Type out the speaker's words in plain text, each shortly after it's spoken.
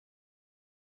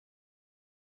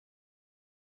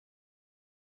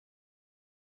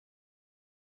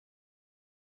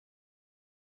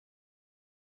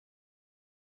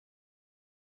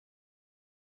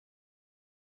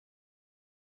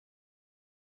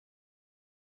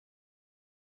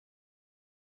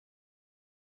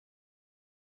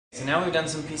So now we've done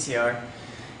some PCR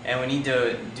and we need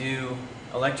to do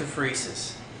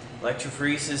electrophoresis.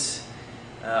 Electrophoresis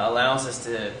allows us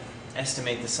to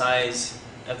estimate the size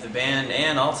of the band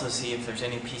and also see if there's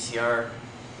any PCR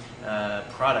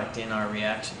product in our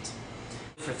reactions.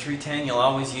 For 310 you'll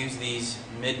always use these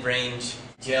mid-range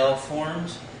gel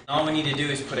forms. All we need to do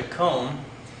is put a comb.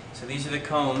 So these are the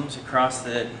combs across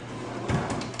the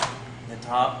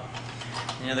top.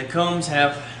 You know, the combs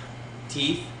have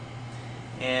teeth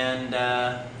and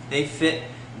they fit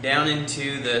down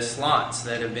into the slots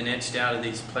that have been etched out of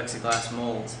these plexiglass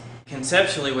molds.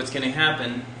 Conceptually what's going to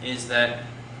happen is that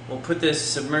we'll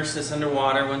submerge this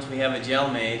underwater once we have a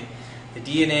gel made. The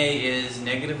DNA is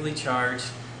negatively charged.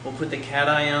 We'll put the cation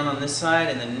on this side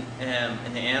and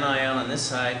the anion on this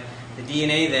side. The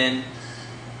DNA then,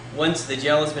 once the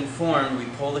gel has been formed, we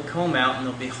pull the comb out and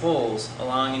there'll be holes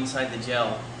along inside the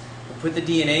gel. We'll put the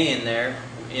DNA in there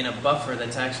in a buffer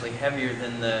that's actually heavier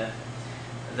than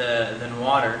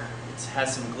water. It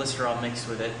has some glycerol mixed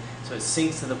with it, so it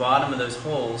sinks to the bottom of those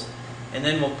holes, and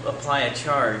then we'll apply a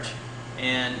charge.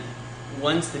 And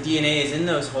once the DNA is in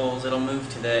those holes, it'll move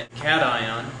to the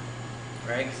cation,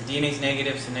 right? Because the DNA is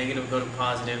negative, so negative will go to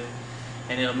positive,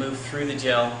 and it'll move through the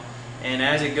gel. And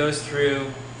as it goes through,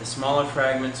 the smaller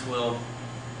fragments will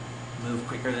move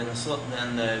quicker than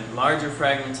the larger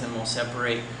fragments, and will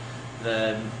separate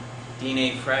the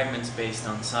DNA fragments based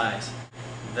on size.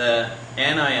 The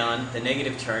anion, the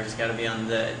negative charge, has got to be on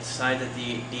the side that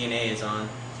the DNA is on.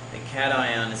 The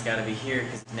cation has got to be here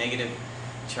because the negative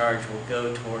charge will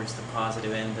go towards the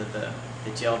positive end of the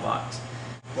gel box.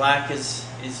 Black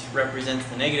represents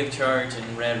the negative charge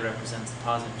and red represents the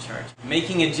positive charge.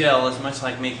 Making a gel is much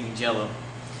like making Jello.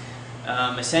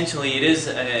 Essentially it is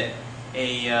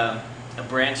a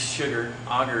branched sugar,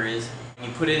 agar is. When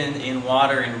you put it in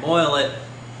water and boil it,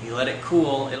 you let it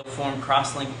cool, it'll form a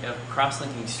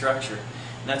cross-linking structure.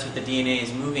 And that's what the DNA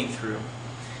is moving through.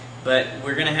 But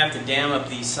we're going to have to dam up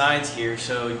these sides here,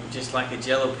 so just like a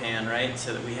Jello pan, right?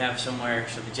 So that we have somewhere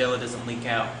so the Jello doesn't leak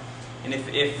out. And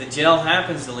if the gel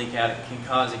happens to leak out, it can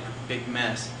cause a big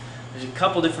mess. There's a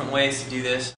couple different ways to do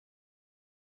this.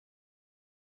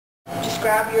 Just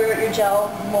grab your gel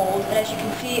mold, and as you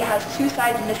can see, it has two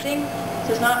sides missing,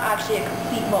 so it's not actually a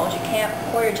complete mold. You can't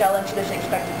pour your gel into this and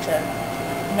expect it to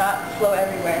not flow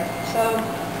everywhere. So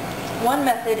one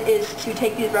method is to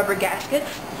take these rubber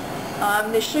gaskets.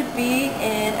 This should be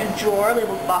in a drawer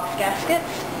labeled box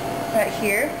gaskets right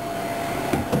here.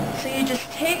 So you just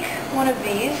take one of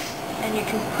these and you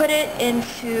can put it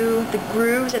into the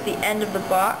grooves at the end of the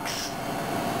box.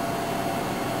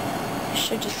 It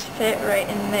should just fit right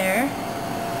in there.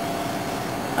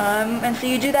 And so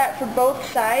you do that for both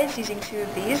sides using two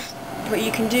of these. What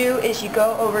you can do is you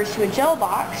go over to a gel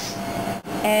box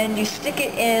and you stick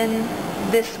it in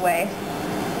this way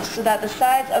so that the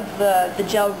sides of the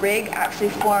gel rig actually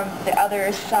form the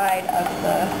other side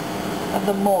of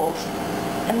the mold.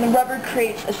 And the rubber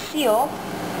creates a seal,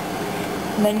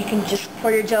 and then you can just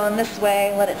pour your gel in this way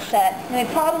and let it set. And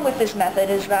the problem with this method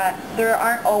is that there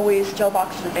aren't always gel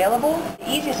boxes available.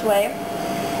 The easiest way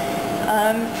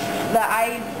that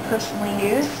I personally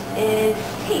use is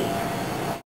tape.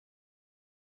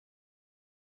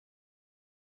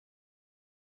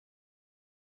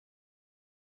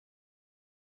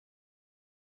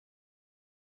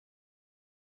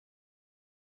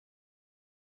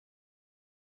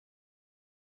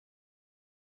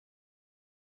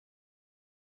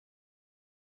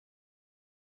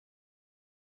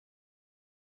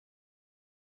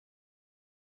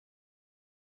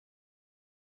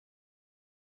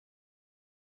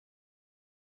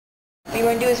 What you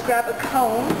want to do is grab a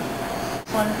comb,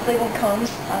 one labeled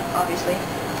combs, obviously.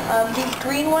 These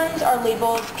green ones are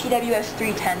labeled PWS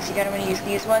 310, so you gotta want to use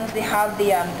these ones. They have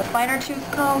the finer tooth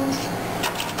combs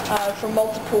for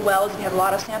multiple welds. You have a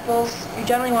lot of samples. You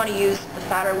generally want to use the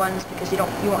fatter ones because you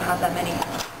won't have that many.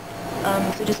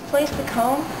 So just place the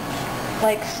comb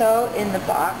like so in the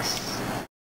box.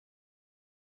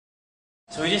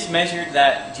 So we just measured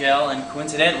that gel, and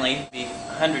coincidentally it'd be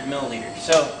 100 milliliters.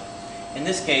 So in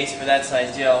this case, for that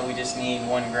size gel, we just need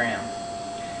 1 gram.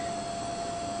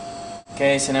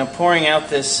 Okay, so now pouring out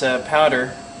this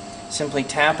powder, simply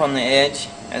tap on the edge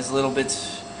as little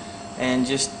bits, and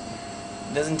just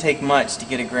doesn't take much to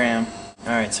get a gram.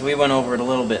 Alright, so we went over it a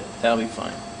little bit. That'll be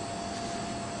fine.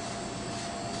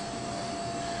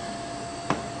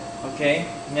 Okay,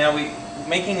 now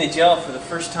making the gel for the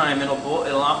first time,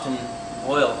 it'll often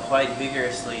boil quite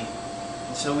vigorously,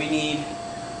 and so we need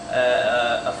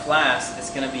a flask that's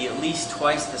going to be at least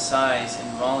twice the size in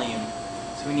volume.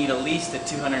 So we need at least a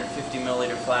 250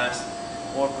 milliliter flask,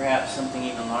 or perhaps something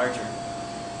even larger.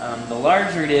 The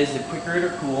larger it is, the quicker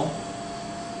it'll cool.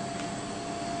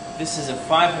 This is a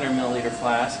 500 milliliter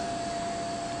flask,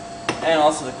 and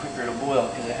also the quicker it'll boil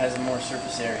because it has more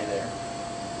surface area there.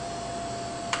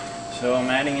 So I'm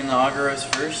adding in the agarose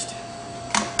first.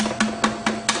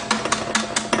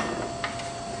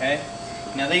 Okay.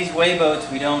 Now these weigh boats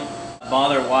we don't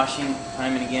bother washing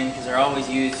time and again because they're always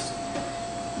used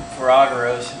for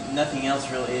agarose. Nothing else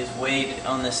really is weighed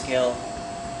on the scale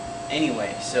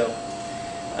anyway. So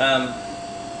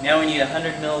now we need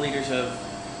 100 milliliters of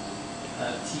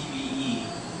TBE.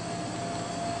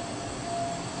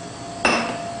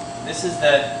 This is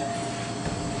the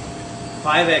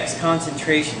 5x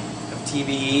concentration of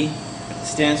TBE. It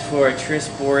stands for a tris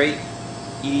borate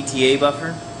EDTA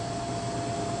buffer.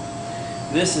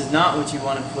 This is not what you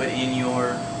want to put in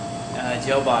your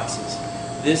gel boxes.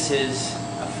 This is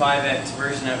a 5x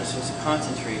version of it, so it's a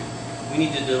concentrate. We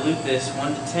need to dilute this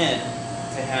 1 to 10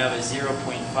 to have a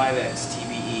 0.5x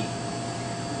TBE.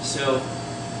 So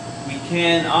we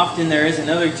can, often there is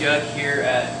another jug here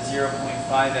at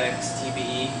 0.5x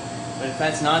TBE, but if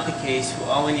that's not the case,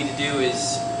 all we need to do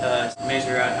is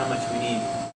measure out how much we need.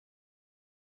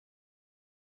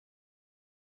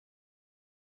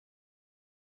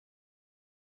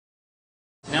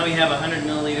 Now we have 100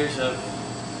 milliliters of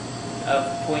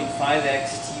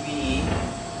 0.5x TBE.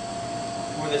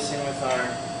 Pour this in with our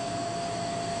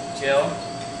gel.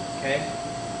 Okay.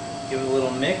 Give it a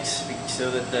little mix so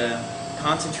that the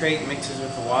concentrate mixes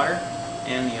with the water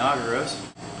and the agarose.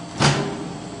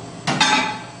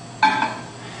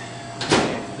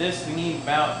 Okay, for this we need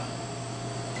about,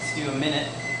 let's do a minute.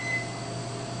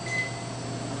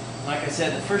 Like I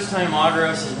said, the first time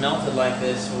agarose is melted like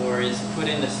this or is put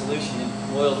into solution, it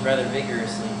boils rather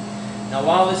vigorously. Now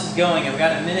while this is going, I've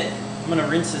got a minute. I'm going to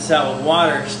rinse this out with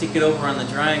water, stick it over on the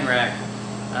drying rack,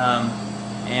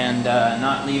 and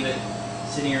not leave it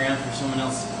sitting around for someone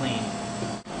else to clean.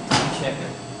 Check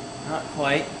it. Not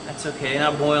quite. That's okay.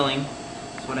 Not boiling.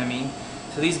 That's what I mean.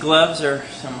 So these gloves are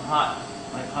some hot,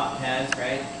 like hot pads,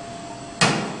 right?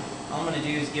 All I'm going to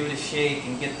do is give it a shake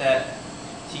and get that.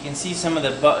 So you can see some of the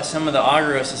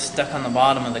agarose is stuck on the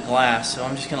bottom of the glass. So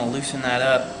I'm just going to loosen that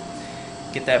up,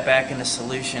 get that back into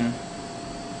solution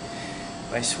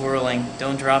by swirling.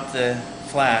 Don't drop the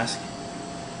flask.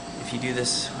 If you do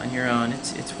this on your own,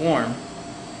 it's warm.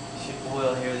 It should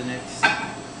boil here the next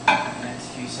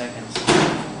few seconds.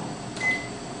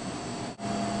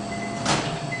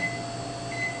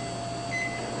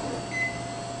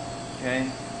 Okay.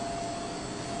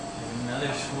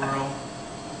 Another swirl.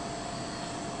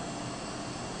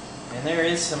 And there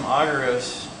is some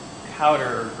agarose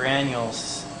powder or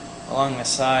granules along the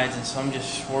sides, and so I'm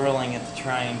just swirling it to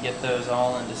try and get those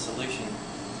all into solution.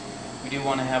 We do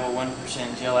want to have a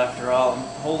 1% gel after all. I'm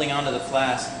holding onto the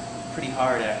flask pretty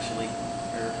hard actually,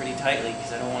 or pretty tightly,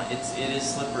 because I don't want it is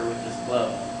slippery with this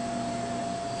glove.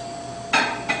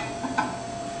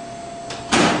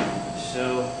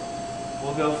 So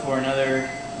we'll go for another,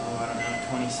 I don't know,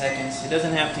 20 seconds. It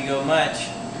doesn't have to go much.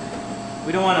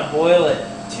 We don't want to boil it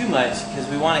too much because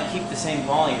we want to keep the same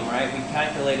volume, right? We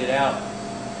calculated out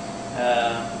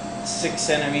 6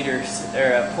 centimeters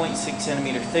or 0.6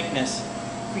 centimeter thickness.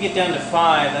 If we get down to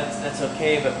 5, that's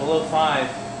okay, but below 5,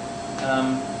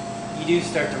 you do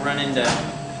start to run into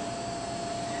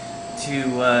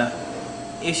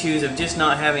issues of just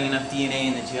not having enough DNA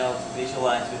in the gel to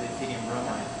visualize with ethidium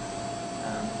bromide.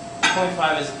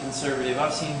 0.5 is a conservative.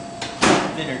 I've seen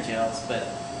thinner gels, but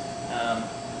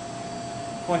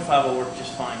 0.5 will work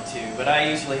just fine too. But I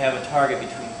usually have a target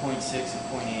between 0.6 and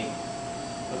 0.8.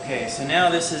 Okay, so now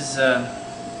this is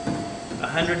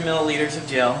 100 milliliters of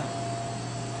gel,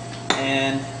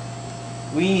 and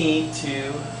we need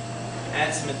to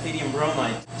add some ethidium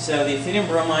bromide. So the ethidium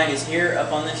bromide is here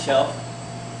up on this shelf.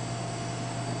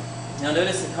 Now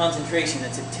notice the concentration.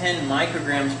 It's at 10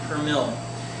 micrograms per mil.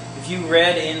 If you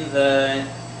read in the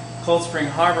Cold Spring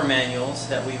Harbor manuals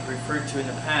that we've referred to in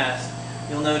the past,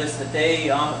 you'll notice that they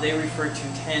refer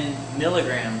to 10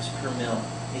 milligrams per mil.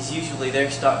 Is usually their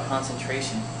stock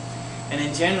concentration. And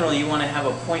in general, you want to have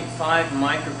a 0.5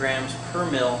 micrograms per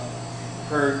mil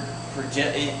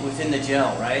within the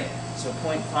gel, right? So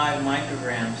 0.5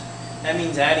 micrograms. That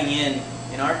means adding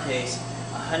in our case,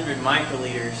 100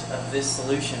 microliters of this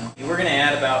solution. We're going to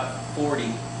add about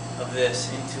 40 of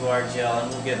this into our gel, and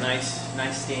we'll get nice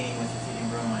staining with ethidium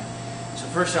bromide. So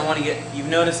first I want to get, you've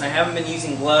noticed I haven't been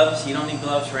using gloves. You don't need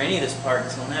gloves for any of this part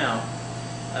until now.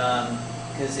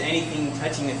 Because anything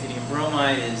touching ethidium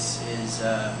bromide is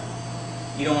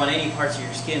you don't want any parts of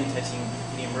your skin touching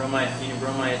ethidium bromide. Ethidium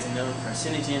bromide is a known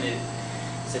carcinogen.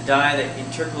 It's a dye that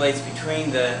intercalates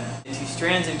between the two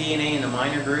strands of DNA in the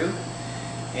minor groove.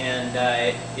 and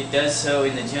it does so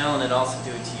in the gel, and it also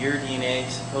do it to your DNA.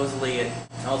 Supposedly it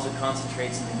also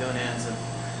concentrates in the gonads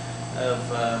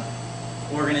of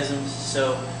organisms,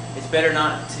 so it's better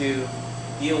not to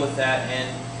deal with that. And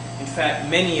in fact,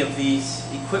 many of these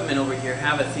equipment over here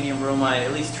have ethidium bromide,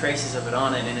 at least traces of it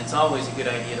on it, and it's always a good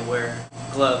idea to wear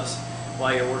gloves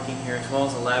while you're working here, as well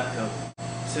as a lab coat.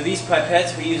 So these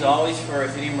pipettes we use always for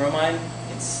ethidium bromide.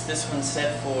 This one's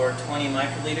set for 20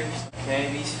 microliters.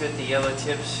 Okay, these fit the yellow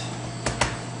tips.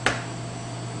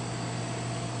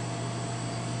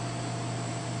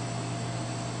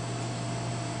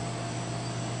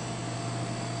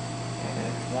 Okay,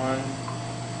 there's one,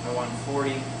 or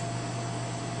 140.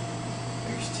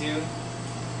 There's two.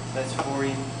 That's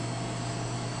 40.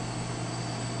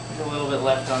 There's a little bit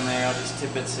left on there. I'll just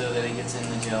tip it so that it gets in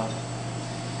the gel.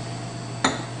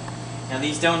 Now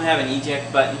these don't have an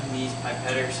eject button, these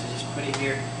pipetters, so just put it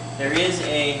here. There is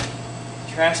a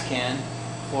trash can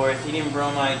for ethidium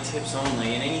bromide tips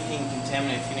only, and anything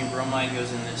contaminated ethidium bromide goes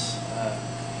in this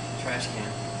trash can.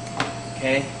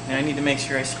 Okay, now I need to make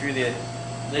sure I screw the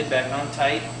lid back on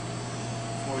tight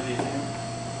for the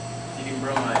ethidium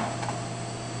bromide.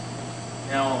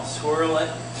 Now I'll swirl it.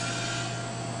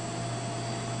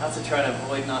 I have to try to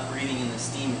avoid not breathing in the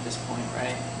steam at this point,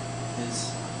 right?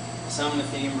 Because some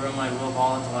ethidium bromide will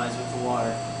volatilize with the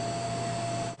water.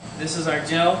 This is our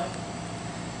gel.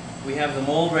 We have the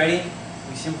mold ready.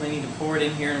 We simply need to pour it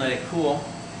in here and let it cool.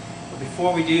 But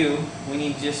before we do, we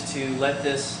need just to let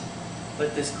this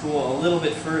cool a little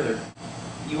bit further.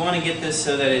 You want to get this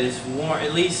so that it is warm,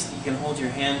 at least you can hold your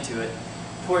hand to it.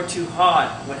 Pour it too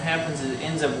hot, what happens is it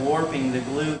ends up warping the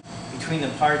glue between the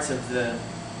parts of the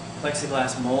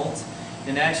plexiglass molds,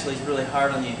 and it actually is really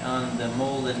hard on the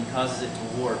mold and causes it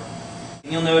to warp.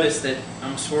 And you'll notice that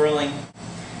I'm swirling.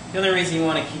 The only reason you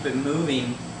want to keep it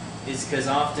moving is because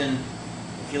often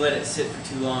if you let it sit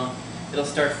for too long, it'll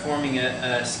start forming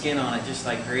a skin on it, just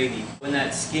like gravy. When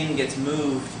that skin gets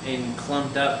moved and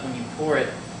clumped up when you pour it,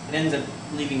 it ends up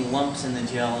leaving lumps in the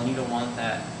gel, and you don't want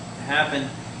that to happen.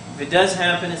 If it does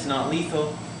happen, it's not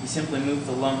lethal. You simply move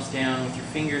the lumps down with your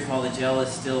fingers while the gel is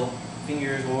still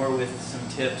fingers, or with some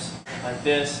tips like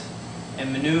this,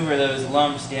 and maneuver those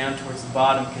lumps down towards the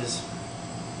bottom, because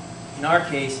in our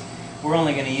case we're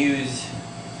only going to use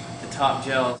the top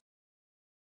gel.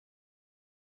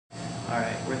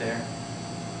 Alright, we're there.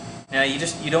 Now you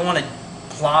don't want to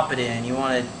plop it in, you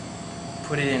want to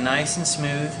put it in nice and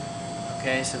smooth,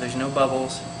 okay, so there's no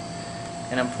bubbles.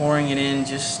 And I'm pouring it in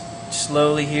just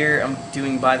slowly here. I'm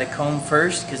doing by the comb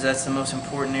first because that's the most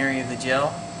important area of the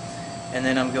gel, and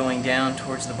then I'm going down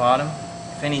towards the bottom.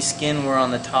 If any skin were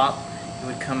on the top, it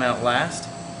would come out last,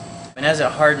 and as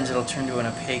it hardens it'll turn to an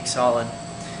opaque solid.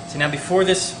 So now before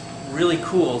this really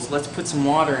cools, let's put some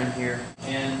water in here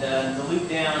and dilute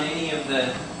down any of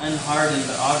the unhardened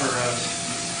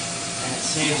agarose, and it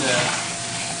saves a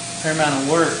fair amount of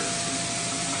work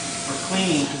for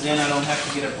cleaning, because then I don't have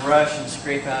to get a brush and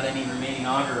scrape out any remaining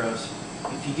agarose.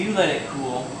 If you do let it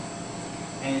cool,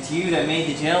 and it's you that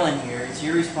made the gel in here, it's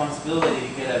your responsibility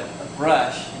to get a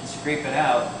brush and scrape it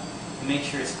out and make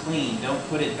sure it's clean. Don't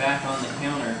put it back on the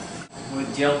counter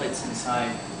with gel bits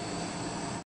inside.